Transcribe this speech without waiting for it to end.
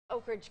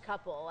Oak Ridge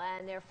couple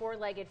and their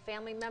four-legged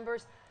family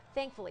members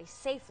thankfully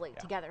safely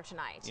together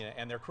tonight. Yeah,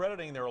 and they're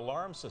crediting their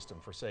alarm system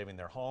for saving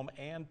their home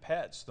and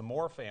pets. The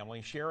Moore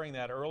family sharing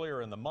that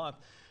earlier in the month.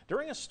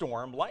 During a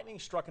storm, lightning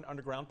struck an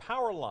underground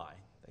power line.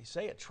 They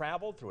say it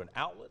traveled through an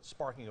outlet,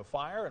 sparking a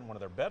fire in one of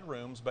their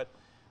bedrooms, but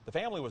the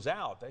family was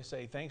out. They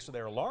say thanks to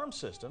their alarm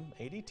system,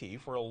 ADT,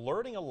 for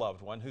alerting a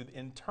loved one who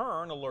in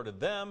turn alerted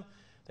them.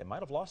 They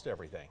might have lost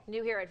everything.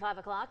 New here at 5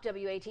 o'clock,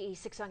 WATE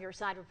 6 on your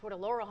side reporter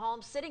Laura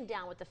Holmes sitting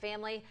down with the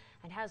family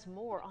and has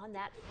more on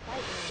that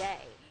frightening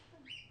day.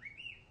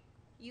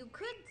 You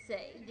could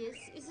say this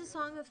is a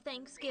song of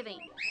Thanksgiving.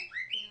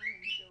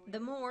 The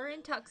Moore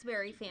and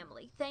Tuxbury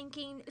family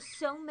thanking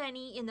so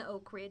many in the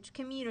Oak Ridge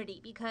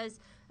community because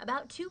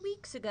about 2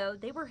 weeks ago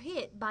they were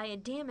hit by a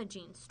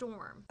damaging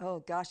storm. Oh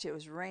gosh, it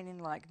was raining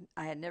like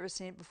I had never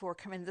seen it before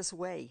coming this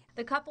way.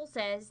 The couple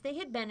says they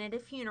had been at a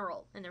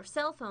funeral and their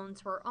cell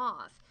phones were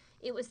off.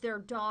 It was their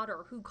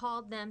daughter who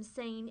called them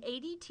saying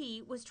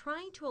ADT was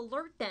trying to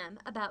alert them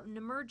about an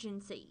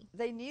emergency.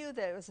 They knew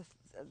that it was a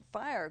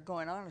fire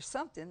going on or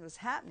something was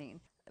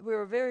happening. We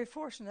were very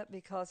fortunate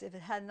because if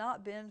it had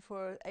not been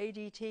for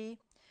ADT,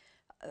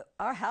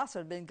 our house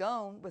would have been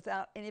gone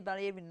without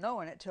anybody even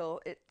knowing it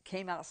till it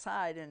came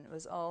outside and it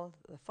was all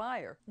the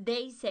fire.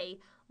 They say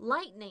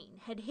lightning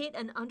had hit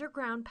an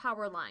underground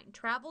power line,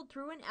 traveled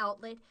through an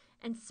outlet,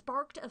 and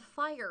sparked a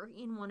fire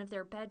in one of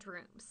their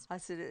bedrooms. I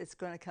said, it's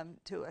going to come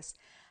to us.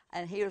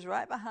 And he was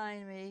right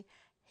behind me.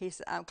 He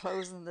said, I'm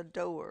closing the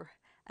door.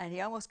 And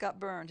he almost got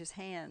burned. His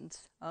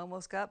hands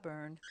almost got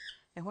burned.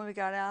 And when we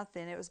got out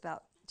then, it was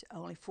about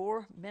only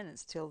 4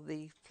 minutes till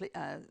the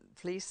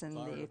police and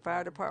the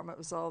fire department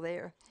was all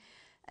there.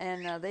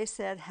 And they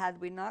said, had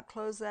we not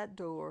closed that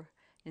door,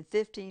 in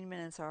 15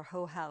 minutes our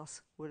whole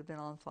house would have been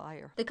on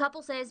fire. The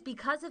couple says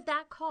because of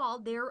that call,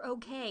 they're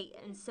okay,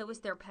 and so is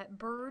their pet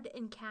bird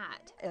and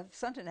cat. If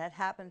something had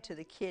happened to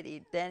the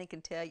kitty, Danny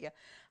can tell you,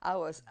 I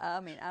was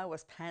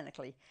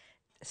panically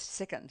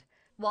sickened.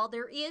 While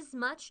there is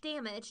much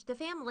damage, the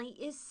family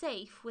is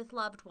safe with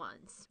loved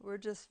ones. We're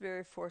just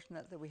very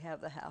fortunate that we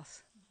have the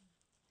house.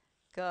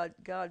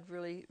 God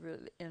really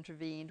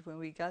intervened when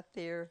we got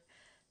there,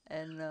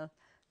 and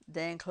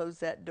Dan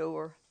closed that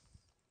door,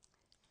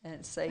 and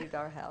it saved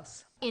our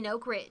house. In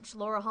Oak Ridge,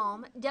 Laura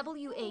Holm,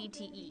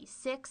 WATE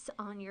 6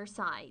 on your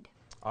side.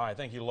 All right,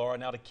 thank you, Laura.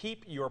 Now, to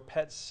keep your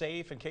pets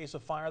safe in case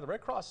of fire, the Red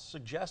Cross is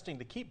suggesting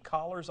to keep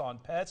collars on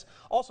pets.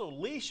 Also,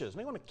 leashes. You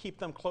may want to keep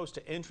them close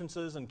to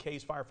entrances in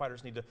case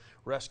firefighters need to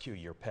rescue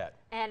your pet.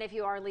 And if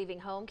you are leaving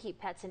home, keep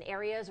pets in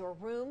areas or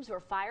rooms where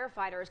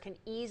firefighters can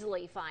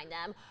easily find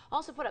them.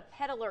 Also, put a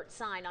pet alert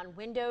sign on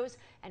windows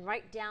and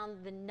write down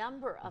the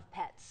number of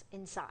pets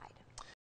inside.